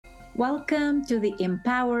Welcome to the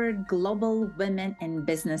Empowered Global Women in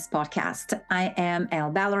Business podcast. I am Elle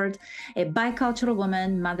Ballard, a bicultural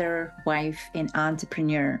woman, mother, wife, and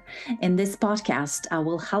entrepreneur. In this podcast, I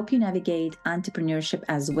will help you navigate entrepreneurship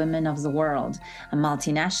as women of the world, a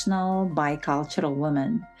multinational, bicultural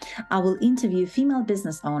woman. I will interview female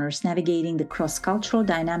business owners navigating the cross-cultural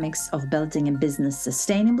dynamics of building a business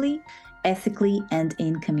sustainably, ethically, and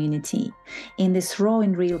in community. In these raw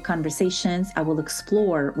and real conversations, I will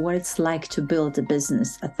explore what it's like to build a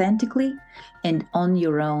business authentically and on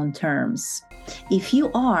your own terms. If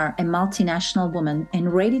you are a multinational woman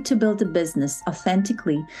and ready to build a business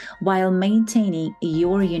authentically while maintaining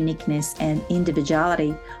your uniqueness and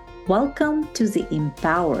individuality, welcome to the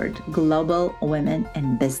Empowered Global Women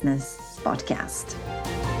in Business podcast.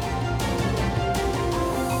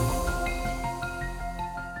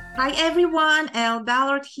 Hi everyone, Elle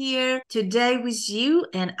Ballard here today with you,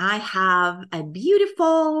 and I have a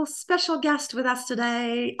beautiful special guest with us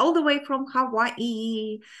today, all the way from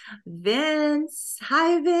Hawaii, Vince.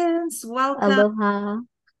 Hi Vince, welcome. Aloha.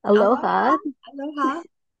 Aloha. Aloha. Aloha.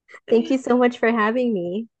 Thank you so much for having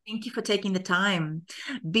me. Thank you for taking the time.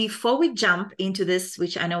 Before we jump into this,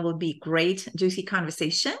 which I know will be great, juicy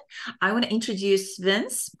conversation, I want to introduce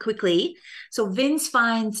Vince quickly. So Vince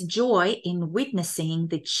finds joy in witnessing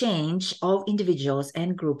the change of individuals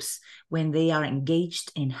and groups when they are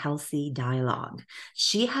engaged in healthy dialogue.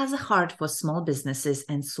 She has a heart for small businesses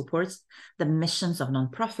and supports the missions of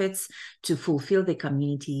nonprofits to fulfill the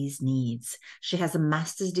community's needs. She has a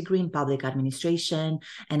master's degree in public administration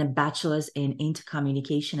and a bachelor's in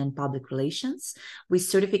intercommunication and public relations, with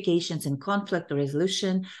certifications in conflict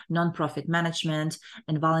resolution, nonprofit management,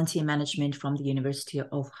 and volunteer management from the University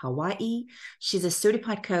of Hawaii. She's a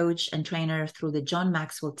certified coach and trainer through the John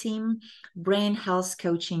Maxwell team, brain health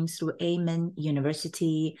coaching through Amen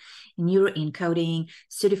University, neuroencoding,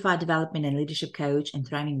 certified development and leadership coach, and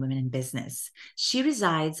thriving women in business. She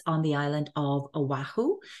resides on the island of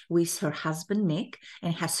Oahu with her husband, Nick,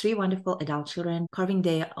 and has 3 wonderful adult children carving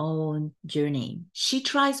their own journey. She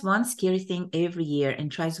tries one scary thing every year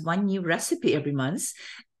and tries one new recipe every month.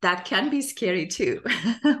 That can be scary too.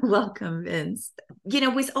 Welcome, Vince.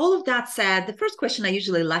 With all of that said, the first question I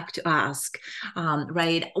usually like to ask,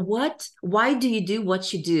 right? Why do you do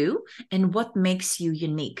what you do, and what makes you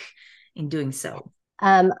unique in doing so?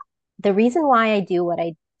 Um, the reason why I do what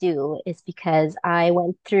I do is because I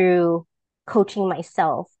went through coaching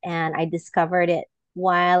myself and I discovered it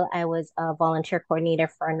while I was a volunteer coordinator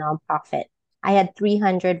for a nonprofit. I had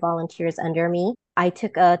 300 volunteers under me. I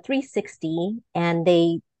took a 360 and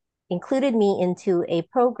they included me into a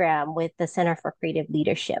program with the Center for Creative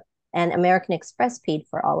Leadership, and American Express paid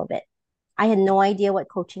for all of it. I had no idea what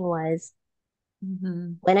coaching was.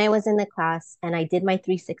 Mm-hmm. When I was in the class and I did my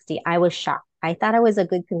 360, I was shocked. I thought I was a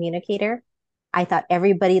good communicator. I thought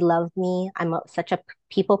everybody loved me. Such a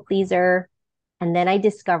people pleaser. And then I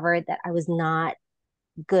discovered that I was not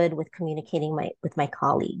good with communicating with my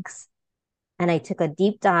colleagues. And I took a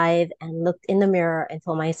deep dive and looked in the mirror and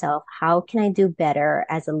told myself, how can I do better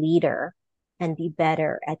as a leader and be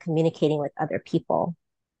better at communicating with other people?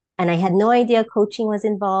 And I had no idea coaching was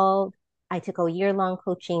involved. I took a year-long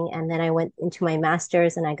coaching and then I went into my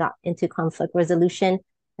master's and I got into conflict resolution.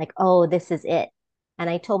 Like, oh, this is it.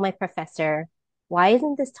 And I told my professor, why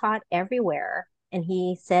isn't this taught everywhere? And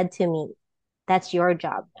he said to me, that's your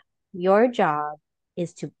job now. Your job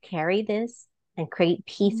is to carry this and create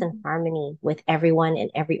peace and harmony with everyone in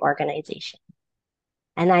every organization.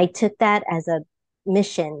 And I took that as a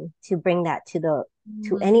mission to bring that to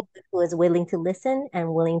anyone who is willing to listen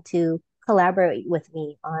and willing to collaborate with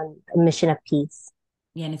me on a mission of peace.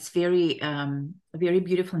 Yeah, and it's very, very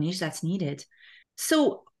beautiful niche that's needed.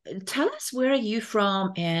 So tell us, where are you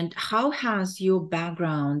from and how has your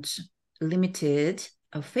background limited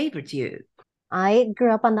or favored you? I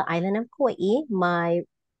grew up on the island of Kauai. My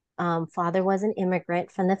father was an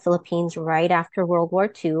immigrant from the Philippines right after World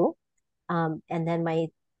War II. And then my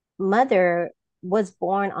mother was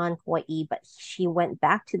born on Hawaii, but she went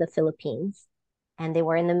back to the Philippines and they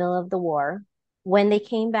were in the middle of the war. When they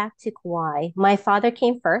came back to Kauai, my father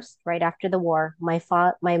came first, right after the war. My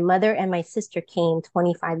mother and my sister came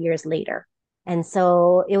 25 years later. And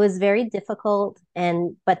so it was very difficult,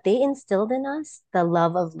 but they instilled in us the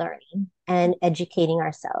love of learning and educating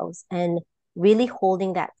ourselves and really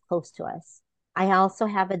holding that close to us. I also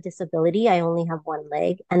have a disability. I only have one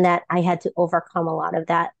leg, and that I had to overcome a lot of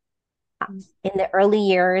that. In the early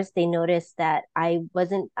years, they noticed that I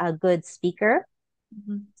wasn't a good speaker.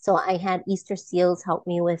 Mm-hmm. So I had Easter seals help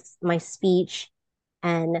me with my speech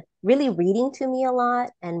and really reading to me a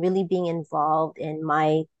lot and really being involved in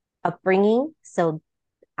my upbringing. So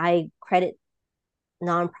I credit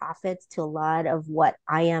nonprofits to a lot of what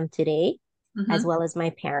I am today, as Hmm. well as my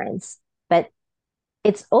parents. But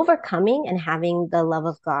it's overcoming and having the love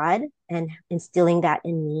of God and instilling that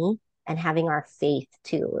in me and having our faith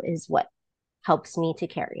too is what helps me to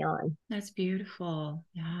carry on. That's beautiful.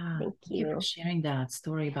 Yeah. Thank Thank you for you. sharing that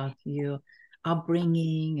story about your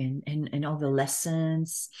upbringing and all the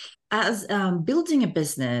lessons. As building a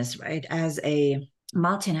business, right? As a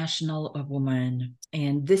multinational woman,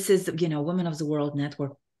 and this is, Women of the World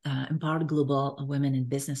Network, Empowered Global Women in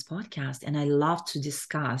Business podcast, and I love to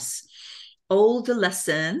discuss all the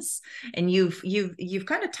lessons, and you've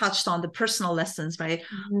kind of touched on the personal lessons, right?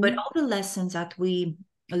 But Mhm. all the lessons that we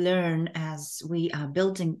learn as we are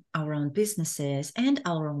building our own businesses and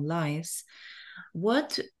our own lives.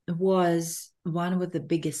 What was one of the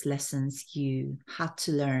biggest lessons you had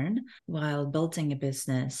to learn while building a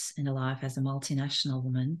business in a life as a multinational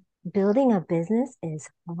woman? Building a business is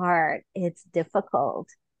hard, it's difficult.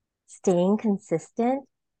 Staying consistent,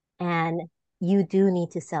 and you do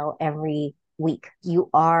need to sell every week. You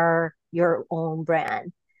are your own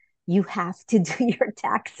brand. You have to do your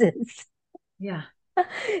taxes. Yeah.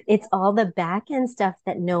 It's all the back end stuff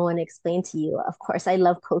that no one explained to you. Of course, I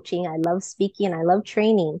love coaching, I love speaking, I love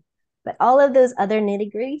training, but all of those other nitty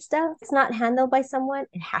gritty stuff, it's not handled by someone.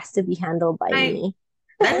 It has to be handled by Right. me.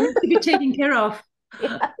 That needs to be taken care of.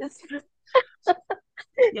 Yes. And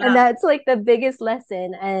Yeah. that's like the biggest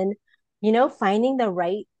lesson. And, finding the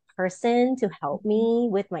right person to help me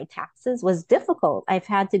with my taxes was difficult. I've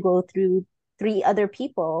had to go through three other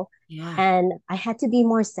people, Yeah. and I had to be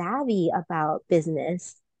more savvy about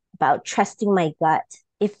business, about trusting my gut.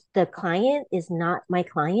 If the client is not my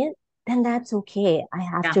client, then that's okay. I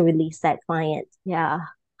have Yeah. to release that client. Yeah.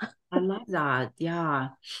 I love that. Yeah.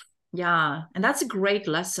 Yeah. And that's a great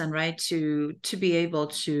lesson, right? To be able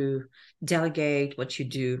to delegate what you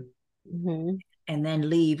do Mm-hmm. and then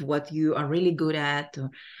leave what you are really good at,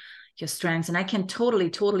 or your strengths. And I can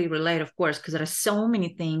totally relate, of course, because there are so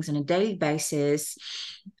many things on a daily basis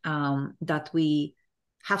that we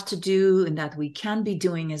have to do and that we can be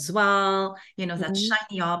doing as well. That Mm-hmm.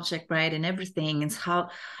 shiny object, right? And everything. And how,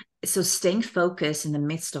 so staying focused in the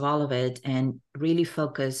midst of all of it and really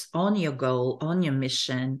focus on your goal, on your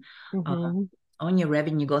mission, uh, Mm-hmm. on your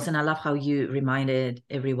revenue goals. And I love how you reminded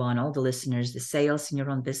everyone, all the listeners, the sales in your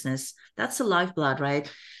own business, that's the lifeblood,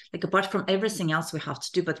 right? Like apart from everything else we have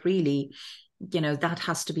to do, but really, that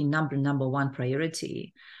has to be number one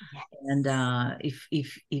priority. And Yes.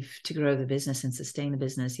 if to grow the business and sustain the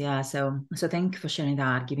business. Yeah. So thank you for sharing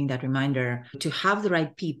that, giving that reminder to have the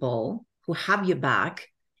right people who have your back,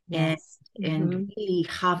 and Yes. and Mm-hmm. really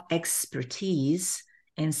have expertise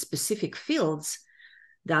in specific fields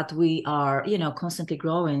that we are, constantly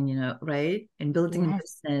growing, right? And building a Yes.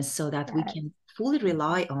 business so that we Yes. can fully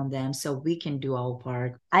rely on them so we can do our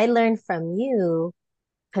part. I learned from you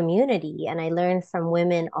community, and I learn from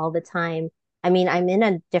women all the time. I mean, I'm in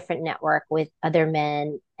a different network with other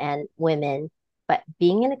men and women, but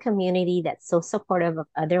being in a community that's so supportive of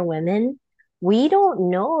other women, we don't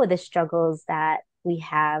know the struggles that we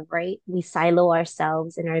have, right? We silo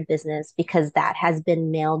ourselves in our business because that has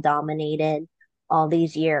been male dominated all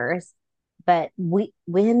these years. But we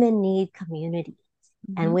women need community,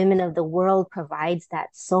 and Mhm. women of the world provides that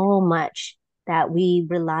so much, that we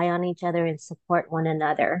rely on each other and support one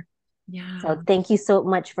another. So Yeah. thank you so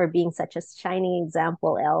much for being such a shining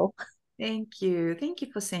example, Elle. Thank you. Thank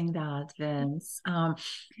you for saying that, Vince.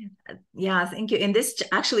 Yeah, thank you. And this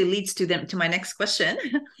actually leads to my next question.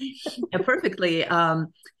 Perfectly.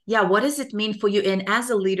 Yeah, what does it mean for you? And as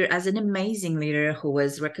a leader, as an amazing leader who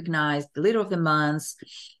was recognized the leader of the month,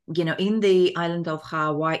 in the island of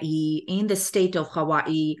Hawaii, in the state of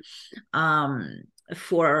Hawaii, um,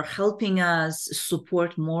 for helping us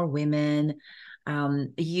support more women.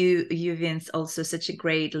 You, Vince, also such a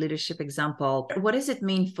great leadership example. What does it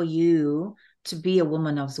mean for you to be a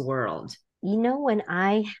woman of the world? When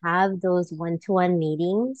I have those one-to-one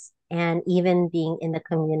meetings and even being in the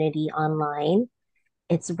community online,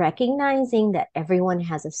 it's recognizing that everyone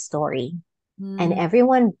has a story, and Mm,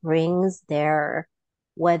 everyone brings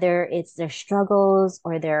whether it's their struggles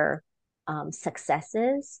or their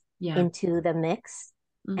successes yeah. into the mix.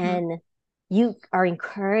 Mm-hmm. And you are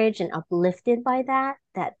encouraged and uplifted by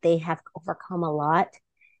that they have overcome a lot.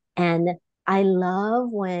 And I love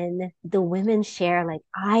when the women share, like,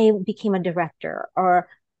 I became a director, or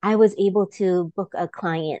I was able to book a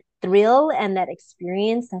client. Thrill and that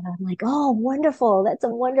experience, that I'm like, oh, wonderful. That's a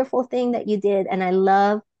wonderful thing that you did. And I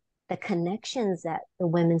love the connections that the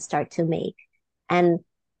women start to make. And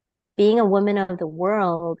being a woman of the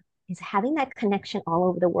world is having that connection all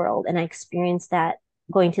over the world. And I experienced that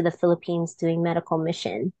going to the Philippines doing medical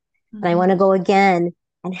mission. And I Mhm. want to go again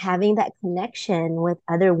and having that connection with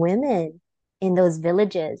other women in those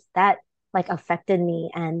villages that like affected me.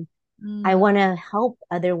 And I Mm. want to help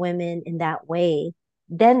other women in that way.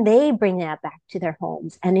 Then they bring that back to their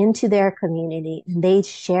homes and into their community and they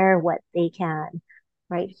share what they can,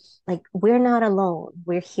 right? Like we're not alone.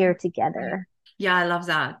 We're here Right. together. Yeah, I love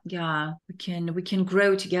that. Yeah, we can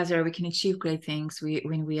grow together. We can achieve great things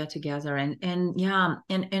when we are together. And yeah,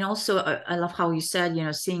 and also I love how you said,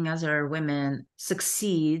 seeing other women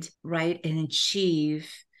succeed, right, and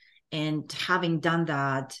achieve, and having done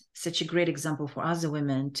that, such a great example for other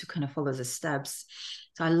women to kind of follow the steps.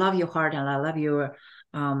 So I love your heart, and I love your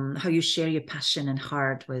how you share your passion and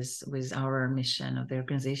heart with our mission of the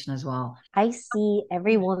organization as well. I see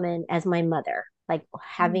every woman as my mother, like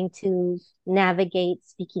having to navigate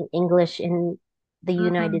speaking English in the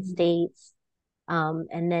United Mm. States.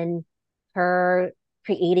 And then her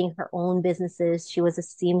creating her own businesses. She was a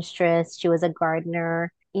seamstress, she was a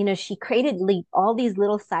gardener. She created like all these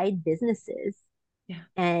little side businesses Yeah.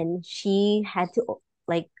 and she had to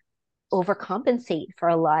like overcompensate for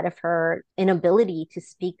a lot of her inability to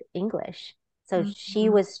speak English. So she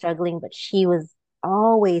Mhm. was struggling, but she was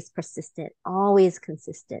always persistent, always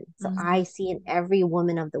consistent. So I Mhm. see in every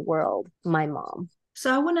woman of the world my mom.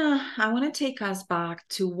 So I wanna take us back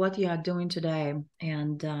to what you are doing today,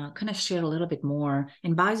 and kind of share a little bit more.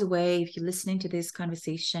 And by the way, if you're listening to this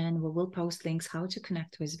conversation, we will post links how to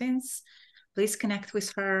connect with Vince. Please connect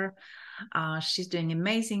with her. She's doing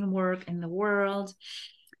amazing work in the world.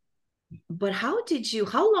 But how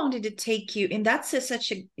long did it take you? And that's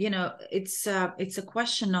such a, it's a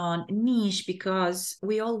question on niche, because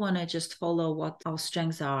we all want to just follow what our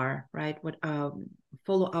strengths are, right?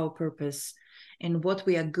 Follow our purpose and what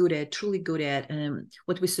we are good at, truly good at, and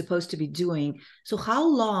what we're supposed to be doing. So how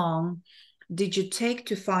long did you take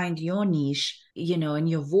to find your niche, and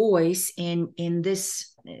your voice in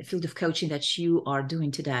this field of coaching that you are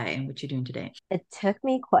doing today and what you're doing today? It took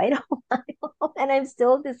me quite a while and I'm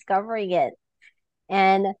still discovering it.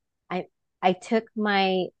 And I I took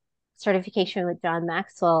my certification with John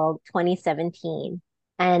Maxwell 2017.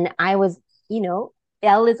 And I was, you know,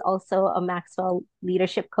 Elle is also a Maxwell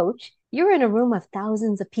leadership coach. You're in a room of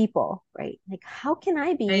thousands of people, right? Like, how can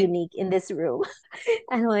I be Right. unique in this room?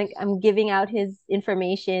 And like I'm giving out his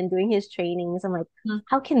information, doing his trainings. I'm like, Mhm.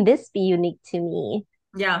 how can this be unique to me?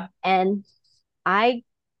 Yeah. And I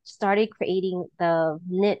started creating the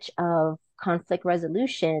niche of conflict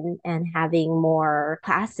resolution and having more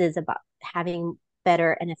classes about having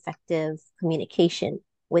better and effective communication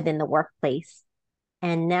within the workplace.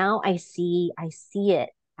 And now I see it.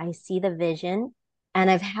 I see the vision. And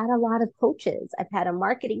I've had a lot of coaches. I've had a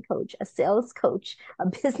marketing coach, a sales coach, a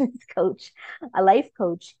business coach, a life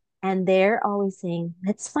coach. And they're always saying,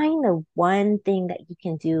 let's find the one thing that you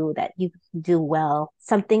can do that you do well.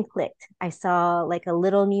 Something clicked. I saw like a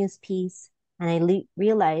little news piece and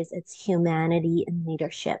realized it's humanity and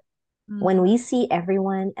leadership. When Mm. we see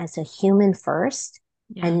everyone as a human first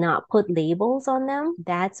Yeah. and not put labels on them,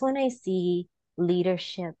 that's when I see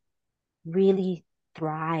leadership really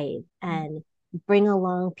thrive and bring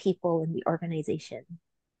along people in the organization.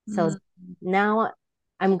 So Mm. now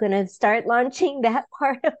I'm going to start launching that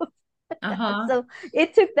part of that. Uh-huh. So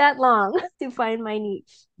it took that long to find my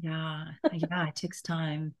niche. Yeah. Yeah, it takes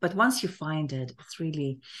time. But once you find it,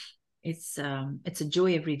 it's a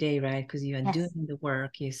joy every day, right? Because you are doing Yes. the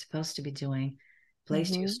work you're supposed to be doing,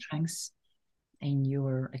 place to your Mm-hmm. strengths and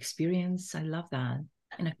your experience. I love that.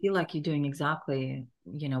 And I feel like you're doing exactly,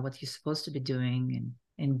 what you're supposed to be doing,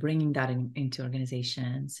 and bringing that into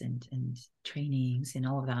organizations and trainings and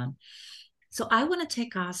all of that. So I want to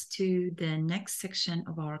take us to the next section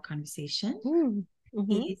of our conversation,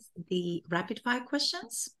 Mm-hmm. is the rapid fire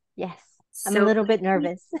questions. Yes. I'm a So, little bit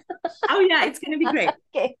nervous. oh yeah, it's going to be great.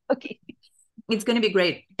 Okay. Okay. It's going to be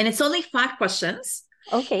great. And it's only 5 questions.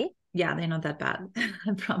 Okay. Yeah, they're not that bad.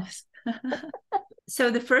 I promise.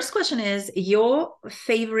 So the first question is, your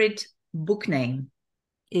favorite book name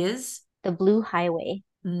is? The Blue Highway.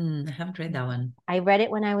 I haven't read that one. I read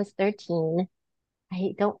it when I was 13.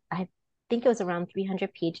 I think it was around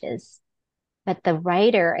 300 pages. But the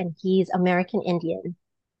writer, and he's American Indian,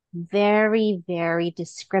 very, very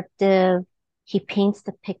descriptive. He paints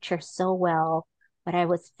the picture so well. But I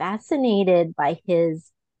was fascinated by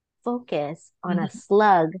his focus on a Mhm.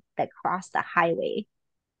 slug that crossed a highway.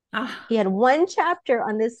 He Ah, had one chapter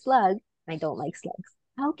on this slug. I don't like slugs.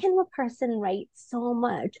 How can a person write so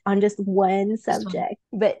much on just one just one. subject?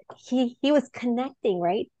 But he was connecting,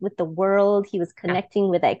 right, with the world. He was Yeah, connecting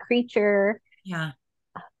with that creature. yeah.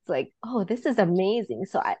 It's like, oh, this is amazing.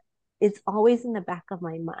 So it's always in the back of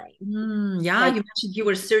my mind. Yeah, you Like, mentioned you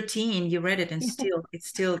were 13, you read it, and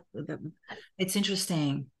yeah. it's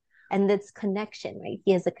interesting. And this connection, right?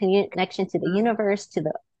 He has a connection to the universe, to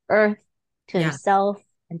the earth, to Yeah, himself,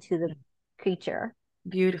 and to the creature.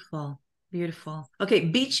 beautiful, beautiful. Okay,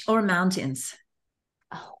 beach or mountains?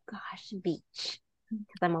 Oh gosh, beach,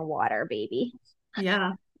 because I'm a water baby.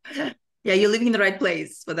 Yeah. Yeah, you're living in the right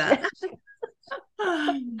place for that.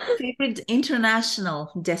 Favorite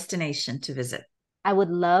international destination to visit? I would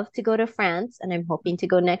love to go to France, and I'm hoping to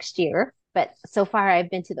go next year. But so far, I've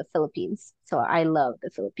been to the Philippines. So I love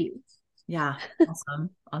the Philippines. Yeah,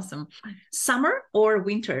 awesome, awesome. Summer or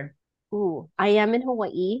winter? Ooh, I am in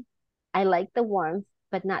Hawaii. I like the warmth,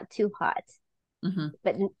 but not too hot. Mhm.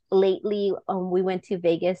 But lately, we went to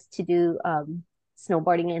Vegas to do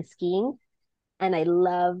snowboarding and skiing, and I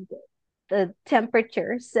loved the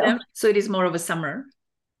temperature. So Yeah. So it is more of a summer.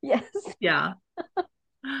 yes, Yeah.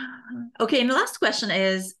 Okay, and the last question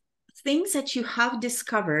is things that you have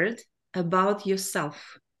discovered about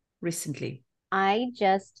yourself recently. I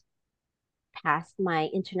just passed my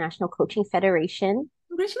International Coaching Federation.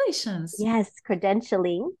 Congratulations. Yes,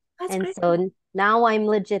 credentialing. That's And great. so now I'm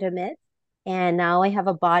legitimate. And now I have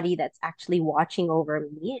a body that's actually watching over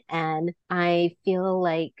me. And I feel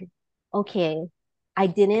like, okay, I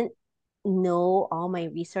didn't know all my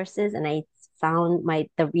resources, and I found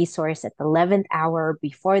the resource at the 11th hour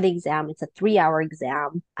before the exam. It's a 3 hour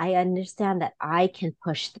exam. I understand that I can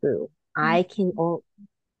push through. I can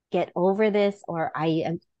get over this, or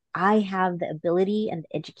I have the ability and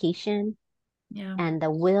the education Yeah. and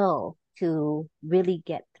the will to really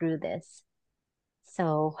get through this.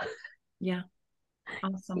 So Yeah.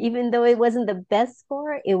 Awesome. even though it wasn't the best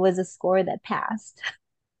score, it was a score that passed.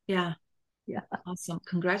 Yeah. Yeah. Awesome.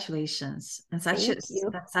 Congratulations. And Thank you.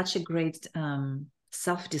 that's such a great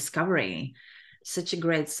self-discovery, such a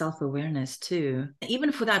great self-awareness too.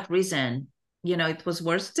 Even for that reason, it was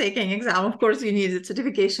worth taking exam. Of course, you need a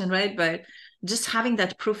certification, right? But just having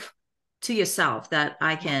that proof to yourself that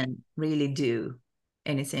I Yeah. can really do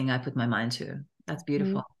anything I put my mind to. That's Mhm.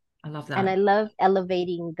 beautiful. I love And that. I love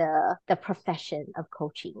elevating the profession of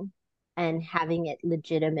coaching and having it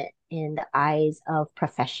legitimate in the eyes of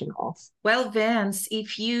professionals. Well, Vance,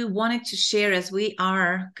 if you wanted to share, as we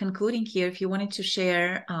are concluding here, if you wanted to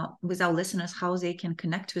share with our listeners how they can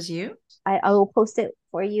connect with you. I will post it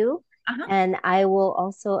for you, Uh-huh. and I will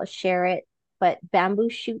also share it. But Bamboo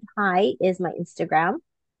Shoot High is my Instagram, Mhm.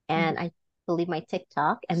 and I believe my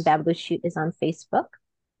TikTok, and Bamboo Shoot is on Facebook.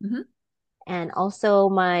 Mhm. And also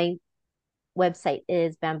my website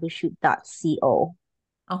is bambooshoot.co.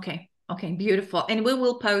 Okay. Okay. Beautiful. And we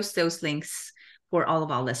will post those links for all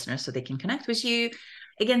of our listeners so they can connect with you.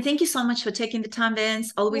 Again, thank you so much for taking the time,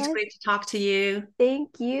 Vince. Always Yes, great to talk to you.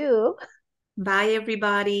 thank you. Bye,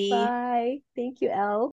 everybody. Bye. Thank you, Elle.